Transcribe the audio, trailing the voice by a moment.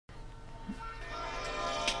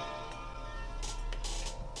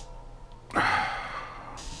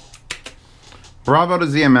Bravo to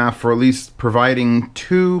ZMF for at least providing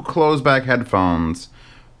two closed-back headphones,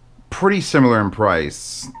 pretty similar in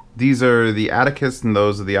price. These are the Atticus and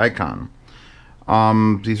those are the Icon.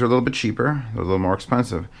 These are a little bit cheaper, they're a little more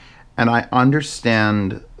expensive. And I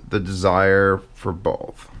understand the desire for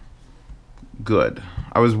both. Good.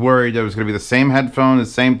 I was worried it was going to be the same headphone, the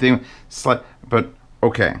same thing, but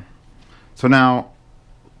okay. So now,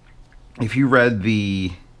 if you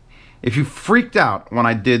freaked out when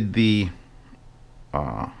I did the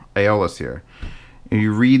Aeolus here, and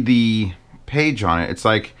you read the page on it, it's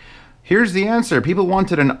like, here's the answer. People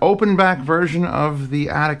wanted an open back version of the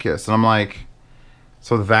Atticus. And I'm like,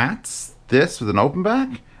 so that's this with an open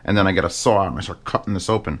back? And then I get a saw out and I start cutting this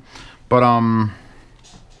open. But,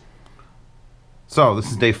 so this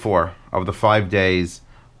is day 4 of the 5 days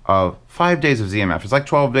of ZMF. It's like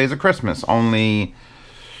 12 days of Christmas, only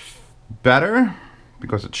better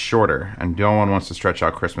because it's shorter and no one wants to stretch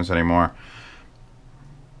out Christmas anymore.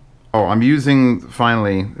 Oh, I'm using,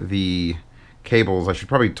 finally, the cables. I should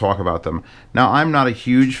probably talk about them. Now, I'm not a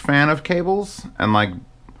huge fan of cables, and like, I'm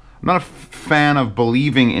not a fan of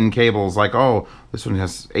believing in cables like, oh, this one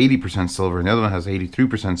has 80% silver and the other one has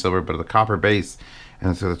 83% silver, but the copper base,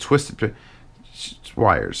 and it's got a twisted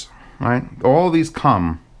wires, right? All these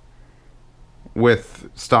come with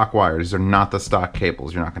stock wires. These are not the stock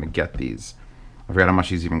cables. You're not going to get these. I forgot how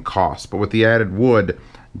much these even cost, but with the added wood,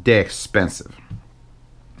 they're expensive.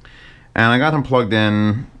 And I got them plugged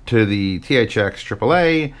in to the THX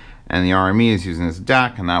AAA, and the RME is using this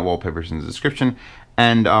DAC, and that wallpaper is in the description.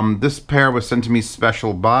 And this pair was sent to me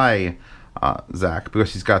special by Zach,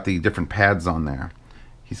 because he's got the different pads on there.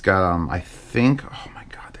 He's got, I think, oh my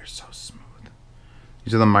god, they're so smooth.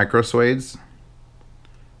 These are the micro suedes,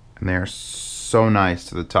 and they're so nice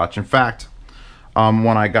to the touch. In fact,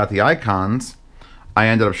 when I got the Icons, I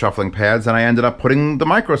ended up shuffling pads, and I ended up putting the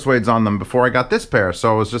micro suedes on them before I got this pair.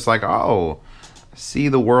 So it was just like, oh, see,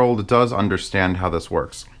 the world does understand how this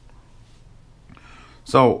works.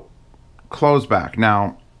 So, close back.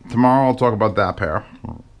 Now, tomorrow I'll talk about that pair.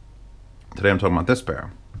 Today I'm talking about this pair.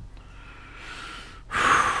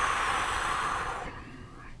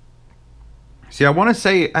 See, I want to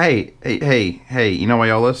say, hey, you know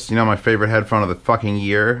Aeolus? You know my favorite headphone of the fucking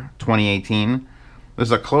year, 2018?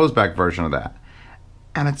 There's a closed back version of that.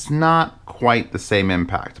 And it's not quite the same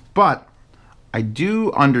impact. But I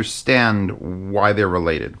do understand why they're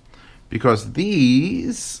related. Because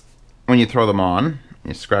these, when you throw them on,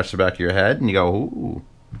 you scratch the back of your head and you go, ooh.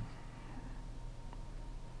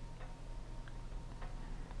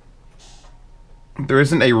 There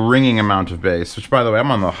isn't a ringing amount of bass, which, by the way,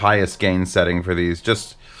 I'm on the highest gain setting for these.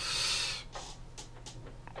 Just,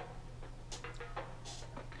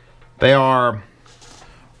 they are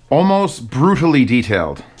almost brutally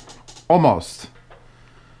detailed. Almost.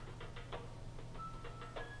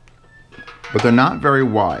 But they're not very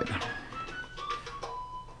wide.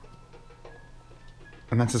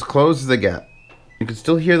 And that's as close as they get. You can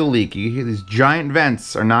still hear the leak. You hear these giant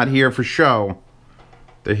vents are not here for show.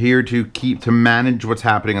 They're here to manage what's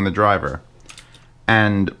happening in the driver.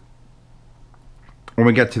 And when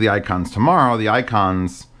we get to the Icons tomorrow, the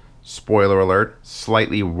Icons, spoiler alert,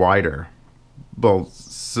 slightly wider. Well,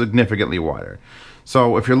 significantly wider.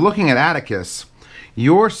 So if you're looking at Atticus,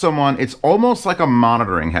 you're someone, it's almost like a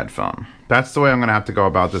monitoring headphone. That's the way I'm going to have to go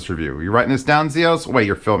about this review. You're writing this down, Zeos? Wait,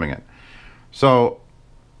 you're filming it. So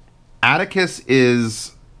Atticus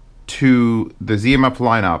is to the ZMF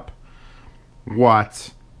lineup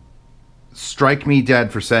what, strike me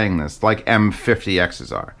dead for saying this, like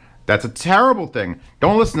M50Xs are. That's a terrible thing.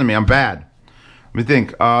 Don't listen to me, I'm bad. Let me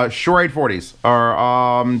think. Shure 840s or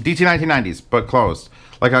DT 1990s, but closed.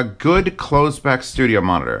 Like a good closed back studio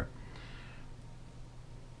monitor.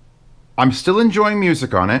 I'm still enjoying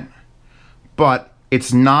music on it, but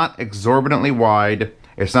it's not exorbitantly wide.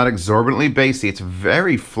 It's not exorbitantly bassy. It's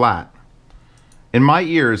very flat. In my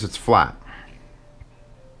ears, it's flat.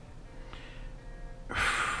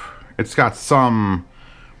 It's got some...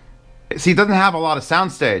 See, it doesn't have a lot of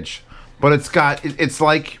soundstage, but it's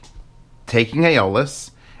like taking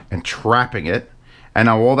Aeolus and trapping it, and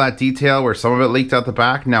now all that detail where some of it leaked out the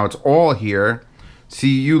back, now it's all here.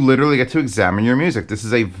 See, you literally get to examine your music. This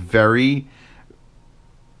is a very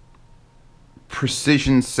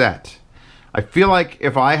precision set. I feel like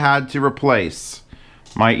if I had to replace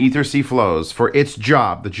my Ether C Flows for its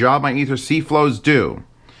job, the job my Ether C Flows do,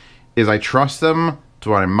 is I trust them to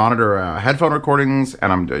when I monitor headphone recordings,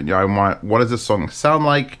 and I want, what does this song sound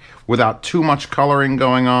like without too much coloring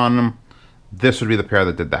going on. This would be the pair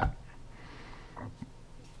that did that.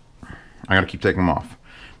 I gotta keep taking them off.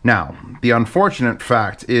 Now, the unfortunate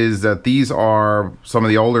fact is that these are some of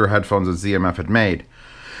the older headphones that ZMF had made.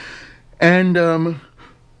 And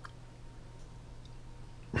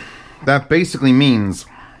that basically means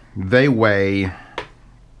they weigh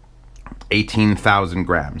 18,000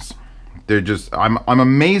 grams. They're just, I'm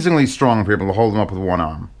amazingly strong for able to hold them up with one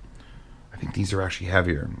arm. I think these are actually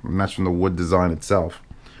heavier, and that's from the wood design itself.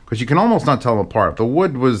 Because you can almost not tell them apart. If the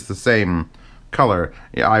wood was the same color,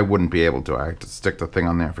 yeah, I wouldn't be able to. I have to stick the thing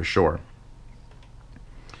on there for sure.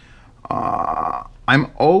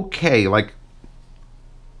 I'm okay. Like,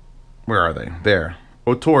 where are they? There.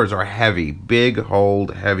 Otors are heavy, big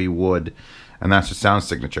hold, heavy wood, and that's the sound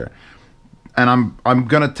signature. And I'm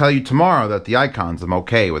gonna tell you tomorrow that the Icons, I'm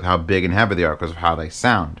okay with how big and heavy they are because of how they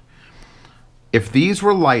sound. If these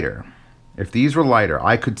were lighter,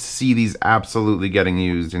 I could see these absolutely getting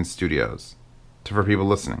used in studios for people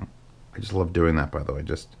listening. I just love doing that, by the way.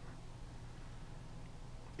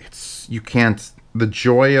 You can't, the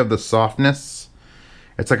joy of the softness,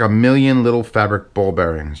 it's like a million little fabric ball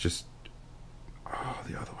bearings. Just, oh,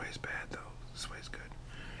 the other way is bad, though. This way is good.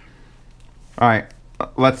 All right,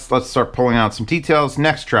 let's start pulling out some details.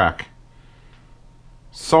 Next track,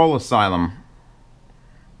 Soul Asylum.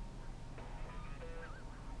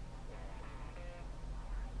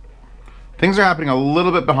 Things are happening a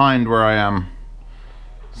little bit behind where I am.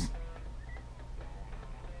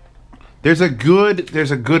 There's a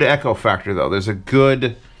good echo factor though. There's a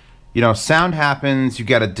good, sound happens, you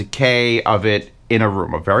get a decay of it in a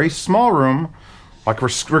room, a very small room, like a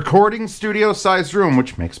recording studio sized room,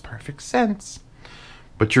 which makes perfect sense.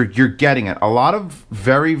 But you're getting it. A lot of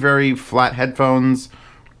very, very flat headphones,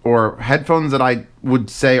 or headphones that I would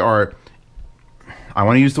say are, I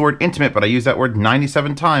want to use the word intimate, but I use that word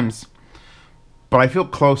 97 times. But I feel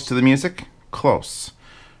close to the music. Close.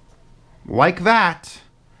 Like that.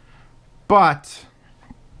 But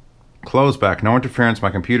close back. No interference. My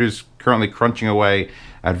computer's currently crunching away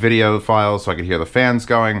at video files so I can hear the fans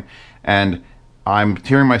going. And I'm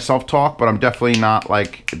hearing myself talk, but I'm definitely not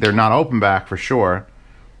like, they're not open back for sure.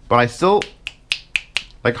 But I still,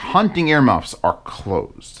 like, hunting earmuffs are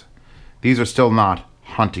closed. These are still not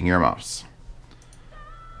hunting earmuffs.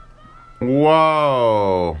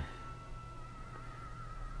 Whoa.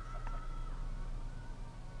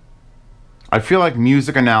 I feel like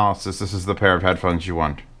music analysis, this is the pair of headphones you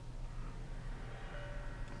want.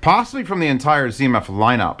 Possibly from the entire ZMF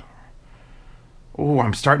lineup. Oh,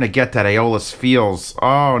 I'm starting to get that Aeolus feels.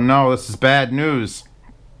 Oh no, this is bad news.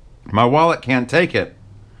 My wallet can't take it.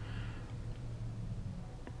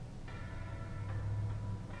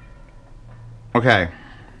 Okay.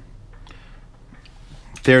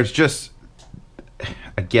 There's just,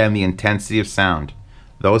 again, the intensity of sound.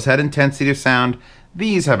 Those had intensity of sound.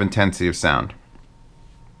 These have intensity of sound.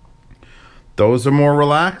 Those are more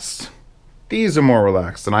relaxed. These are more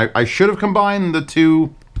relaxed. And I should have combined the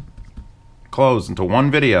two clothes into one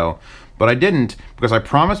video, but I didn't because I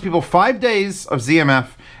promised people 5 days of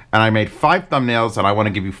ZMF and I made 5 thumbnails and I want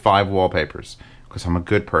to give you 5 wallpapers because I'm a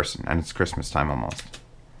good person and it's Christmas time almost.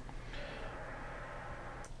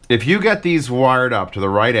 If you get these wired up to the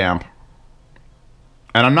right amp,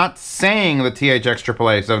 and I'm not saying the THX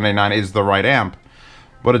AAA 789 is the right amp,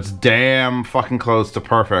 but it's damn fucking close to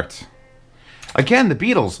perfect. Again, the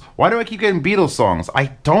Beatles. Why do I keep getting Beatles songs? I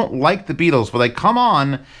don't like the Beatles, but they come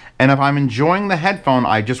on, and if I'm enjoying the headphone,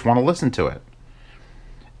 I just want to listen to it.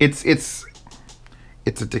 It's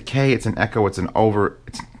a decay, it's an echo, it's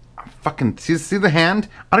fucking, see the hand?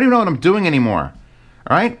 I don't even know what I'm doing anymore.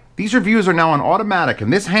 Alright? These reviews are now on automatic,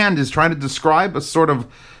 and this hand is trying to describe a sort of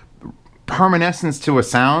permanence to a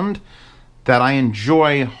sound that I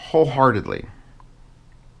enjoy wholeheartedly.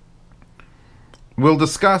 We'll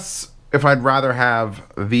discuss if I'd rather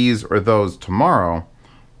have these or those tomorrow,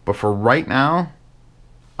 but for right now,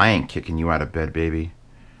 I ain't kicking you out of bed, baby.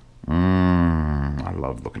 I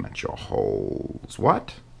love looking at your holes.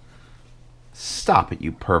 What? Stop it,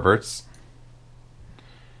 you perverts.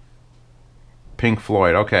 Pink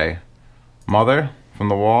Floyd, okay. Mother, from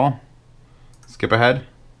the Wall. Skip ahead.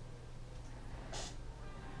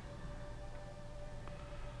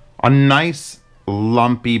 A nice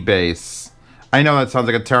lumpy bass. I know that sounds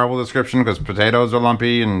like a terrible description because potatoes are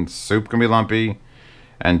lumpy and soup can be lumpy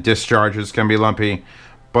and discharges can be lumpy,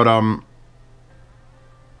 but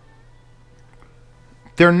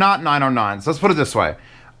they're not 909s. Let's put it this way.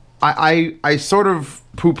 I sort of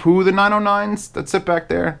poo-poo the 909s that sit back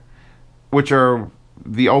there, which are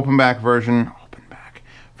the open back version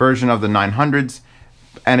of the 900s.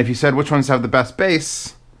 And if you said which ones have the best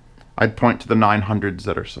bass, I'd point to the 900s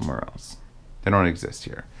that are somewhere else. They don't exist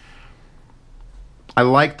here. I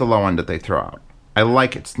like the low end that they throw out. I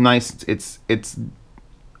like it. It's nice. It's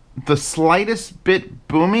the slightest bit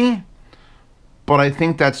boomy, but I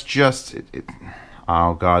think that's just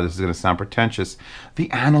oh god, this is gonna sound pretentious.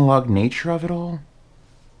 The analog nature of it all.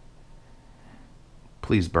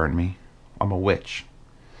 Please burn me. I'm a witch.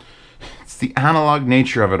 It's the analog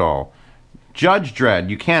nature of it all. Judge Dredd.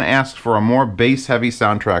 You can't ask for a more bass-heavy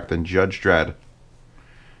soundtrack than Judge Dredd.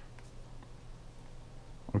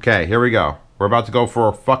 Okay, here we go. We're about to go for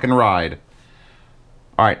a fucking ride.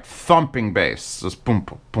 Alright, thumping bass. Just boom,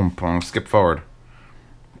 boom, boom, boom. Skip forward.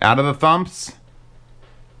 Out of the thumps.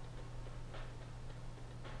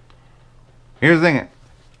 Here's the thing.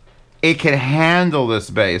 It can handle this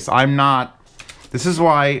bass. I'm not... This is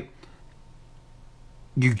why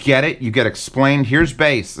you get it. You get explained. Here's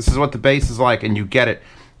bass. This is what the bass is like, and you get it.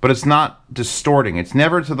 But it's not distorting. It's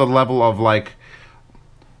never to the level of, like...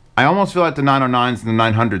 I almost feel like the 909s and the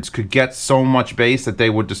 900s could get so much bass that they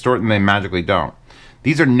would distort, and they magically don't.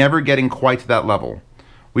 These are never getting quite to that level.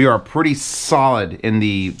 We are pretty solid in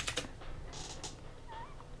the...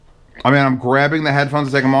 I mean, I'm grabbing the headphones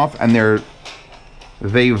to take them off, and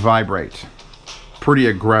they vibrate pretty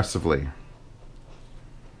aggressively.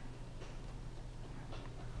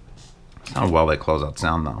 That's how well they close out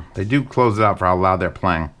sound, though. They do close it out for how loud they're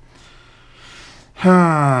playing.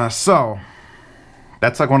 So,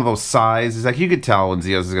 that's like one of those sighs. It's like you could tell when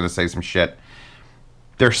Zios is going to say some shit.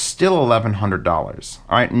 They're still $1,100.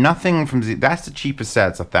 All right, nothing from Z. That's the cheapest set.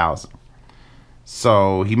 It's $1,000.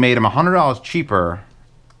 So he made them $100 cheaper,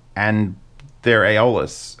 and they're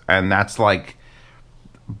Aeolus, and that's like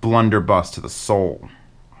blunderbuss to the soul.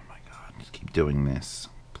 Oh my god! Just keep doing this,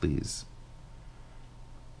 please.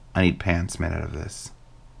 I need pants made out of this.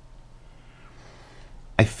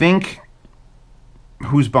 I think,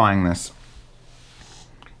 who's buying this?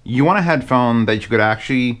 You want a headphone that you could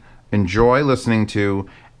actually enjoy listening to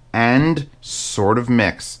and sort of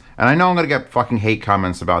mix. And I know I'm going to get fucking hate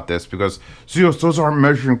comments about this because, Zeus, those aren't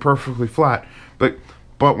measuring perfectly flat. But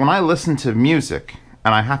when I listen to music,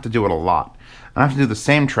 and I have to do it a lot, and I have to do the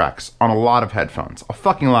same tracks on a lot of headphones. A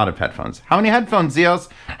fucking lot of headphones. How many headphones, Zeus?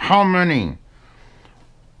 How many?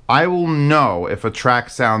 I will know if a track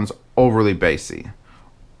sounds overly bassy,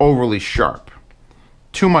 overly sharp.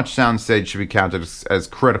 Too much soundstage should be counted as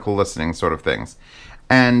critical listening sort of things.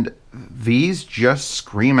 And these just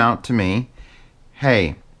scream out to me,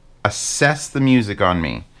 hey, assess the music on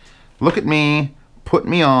me. Look at me, put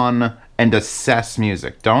me on, and assess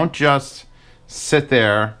music. Don't just sit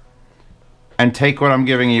there and take what I'm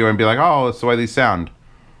giving you and be like, oh, that's the way these sound.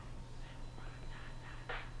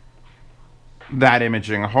 That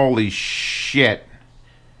imaging, holy shit.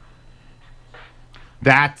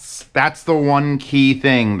 That's the one key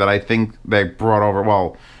thing that I think they brought over.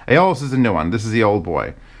 Well, Aeolus is a new one. This is the old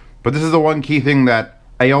boy. But this is the one key thing that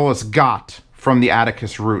Aeolus got from the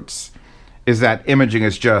Atticus roots, is that imaging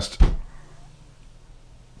is just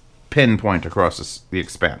pinpoint across the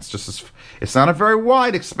expanse. It's not a very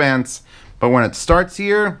wide expanse, but when it starts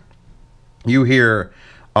here, you hear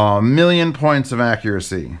a million points of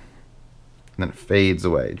accuracy. And then it fades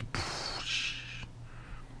away.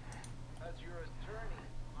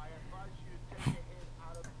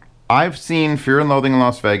 I've seen Fear and Loathing in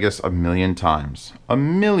Las Vegas a million times. A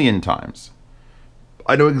million times.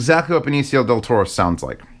 I know exactly what Benicio del Toro sounds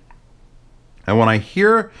like. And when I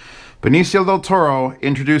hear Benicio del Toro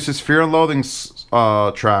introduces Fear and Loathing's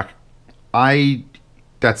track,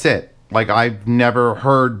 that's it. Like, I've never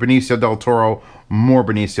heard Benicio del Toro more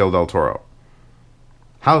Benicio del Toro.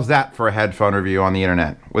 How's that for a headphone review on the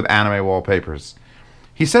internet with anime wallpapers?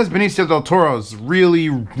 He says Benicio del Toro's really,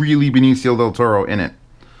 really Benicio del Toro in it.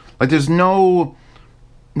 Like, there's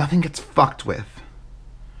nothing gets fucked with.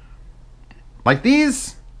 Like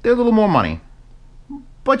these, they're a little more money.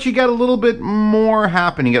 But you get a little bit more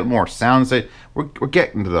happening. You get more sounds. We're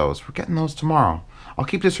getting to those. We're getting those tomorrow. I'll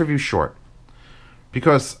keep this review short.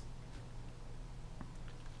 Because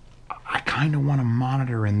I kind of want to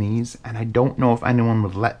monitor in these, and I don't know if anyone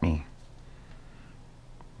would let me.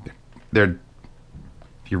 If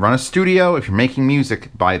you run a studio, if you're making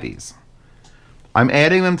music, buy these. I'm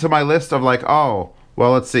adding them to my list of like, oh,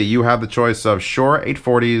 well, let's see. You have the choice of Shure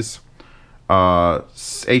 840s,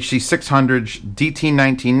 HC 600s, DT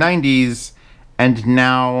 1990s, and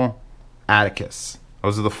now Atticus.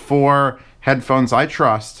 Those are the 4 headphones I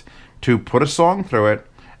trust to put a song through it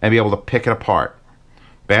and be able to pick it apart.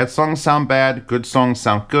 Bad songs sound bad. Good songs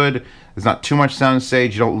sound good. There's not too much sound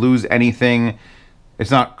stage. You don't lose anything.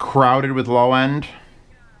 It's not crowded with low end.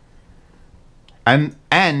 And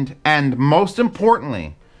most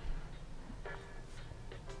importantly,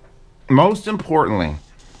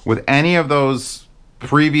 with any of those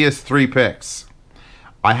previous 3 picks,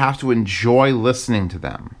 I have to enjoy listening to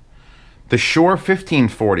them. The Shure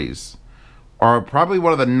 1540s are probably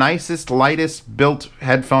one of the nicest, lightest built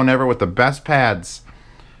headphone ever with the best pads.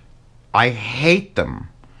 I hate them.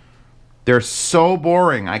 They're so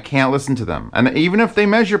boring, I can't listen to them. And even if they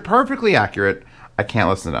measure perfectly accurate, I can't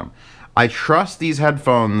listen to them. I trust these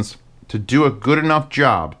headphones to do a good enough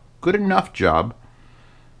job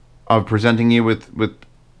of presenting you with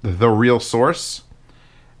the real source,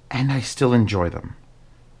 and I still enjoy them.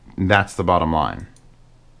 That's the bottom line.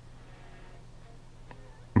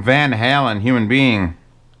 Van Halen, Human Being.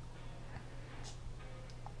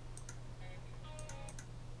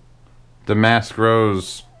 Damask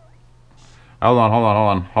Rose. Hold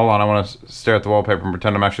on. I want to stare at the wallpaper and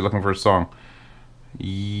pretend I'm actually looking for a song.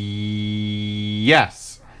 Yes.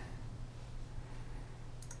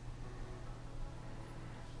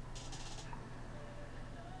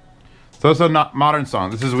 So it's a not modern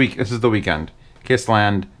song. This is the weekend.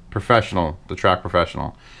 Kissland, Professional, the track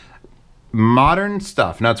Professional. Modern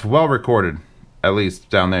stuff. Now it's well recorded. At least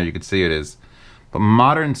down there you can see it is. But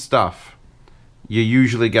modern stuff, you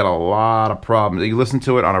usually get a lot of problems. You listen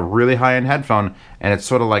to it on a really high-end headphone and it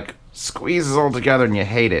sort of like squeezes all together and you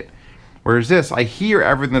hate it. Whereas this, I hear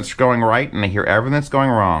everything that's going right and I hear everything that's going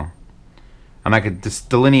wrong. And I could just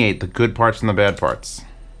delineate the good parts and the bad parts.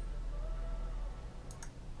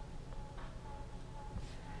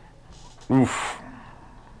 Oof.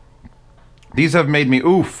 These have made me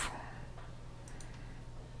oof.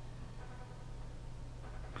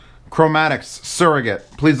 Chromatics, Surrogate.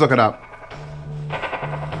 Please look it up.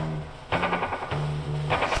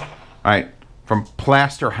 Alright. From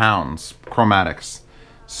Plaster Hounds, Chromatics,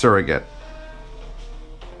 Surrogate.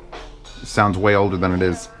 It sounds way older than it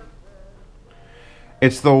is.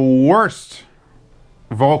 It's the worst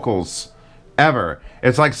vocals ever.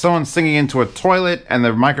 It's like someone singing into a toilet and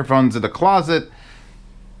the microphone's in the closet,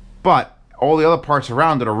 but all the other parts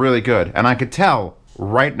around it are really good. And I could tell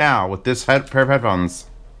right now with this pair of headphones,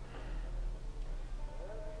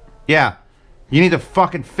 yeah, you need to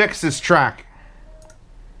fucking fix this track.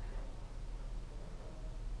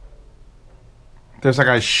 There's like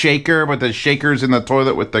a shaker, but the shaker's in the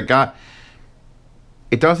toilet with the guy.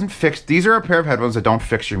 It doesn't fix. These are a pair of headphones that don't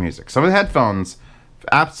fix your music. Some of the headphones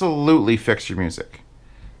absolutely fix your music.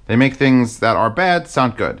 They make things that are bad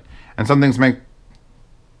sound good. And some things make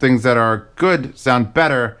things that are good sound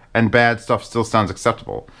better, and bad stuff still sounds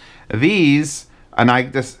acceptable. These, and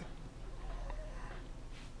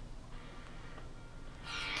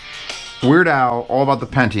Weird Al, all about the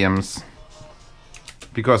Pentiums,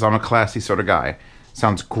 because I'm a classy sort of guy.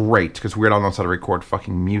 Sounds great, because Weird Al knows how to record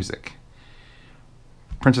fucking music.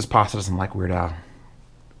 Princess Pasta doesn't like Weird Al.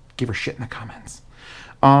 Give her shit in the comments.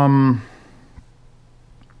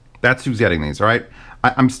 That's who's getting these, all right?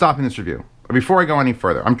 I'm stopping this review. Before I go any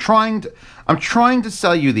further, I'm trying to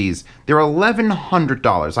sell you these. They're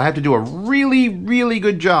 $1,100. I have to do a really, really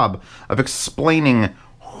good job of explaining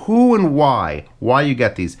who and why you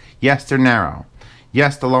get these. Yes, they're narrow.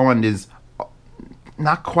 Yes, the low end is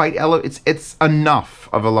not quite it's enough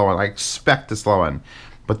of a low end. I expect this low end.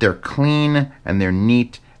 But they're clean and they're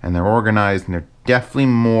neat and they're organized and they're definitely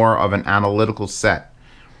more of an analytical set.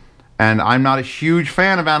 And I'm not a huge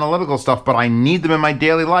fan of analytical stuff, but I need them in my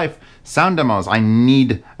daily life. Sound demos, I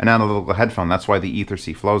need an analytical headphone. That's why the Ether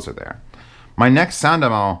C Flows are there. My next sound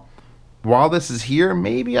demo, while this is here,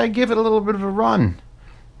 maybe I give it a little bit of a run.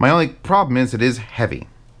 My only problem is it is heavy.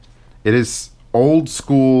 It is old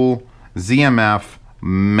school ZMF,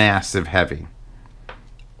 massive heavy.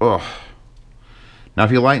 Ugh. Now if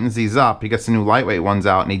he lightens these up, he gets the new lightweight ones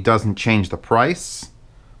out and he doesn't change the price,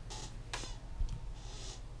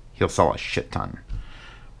 he'll sell a shit ton.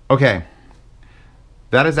 Okay.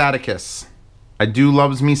 That is Atticus. I do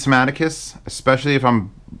loves me some Atticus, especially if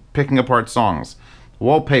I'm picking apart songs.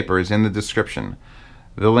 Wallpaper is in the description.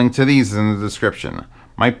 The link to these is in the description.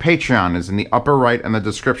 My Patreon is in the upper right in the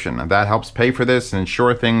description. And that helps pay for this and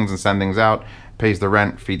insure things and send things out, pays the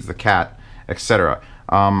rent, feeds the cat, etc.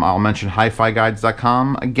 I'll mention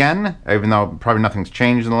HiFiGuides.com again, even though probably nothing's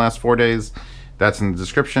changed in the last 4 days. That's in the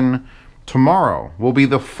description. Tomorrow will be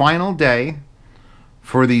the final day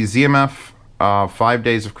for the ZMF 5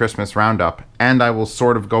 Days of Christmas Roundup, and I will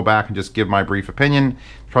sort of go back and just give my brief opinion.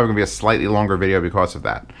 It's probably going to be a slightly longer video because of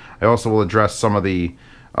that. I also will address some of the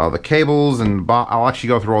cables, and I'll actually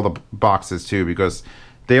go through all the boxes too, because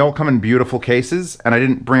they all come in beautiful cases, and I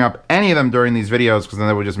didn't bring up any of them during these videos because then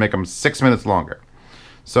they would just make them 6 minutes longer.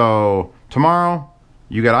 So tomorrow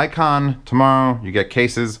you get icon, tomorrow you get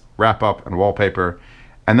cases, wrap up, and wallpaper,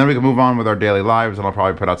 and then we can move on with our daily lives, and I'll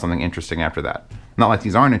probably put out something interesting after that. Not like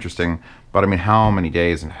these aren't interesting, But I mean, how many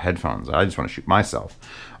days in headphones? I just want to shoot myself.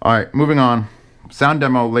 All right, moving on. Sound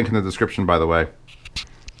demo, link in the description, by the way.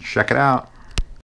 Check it out.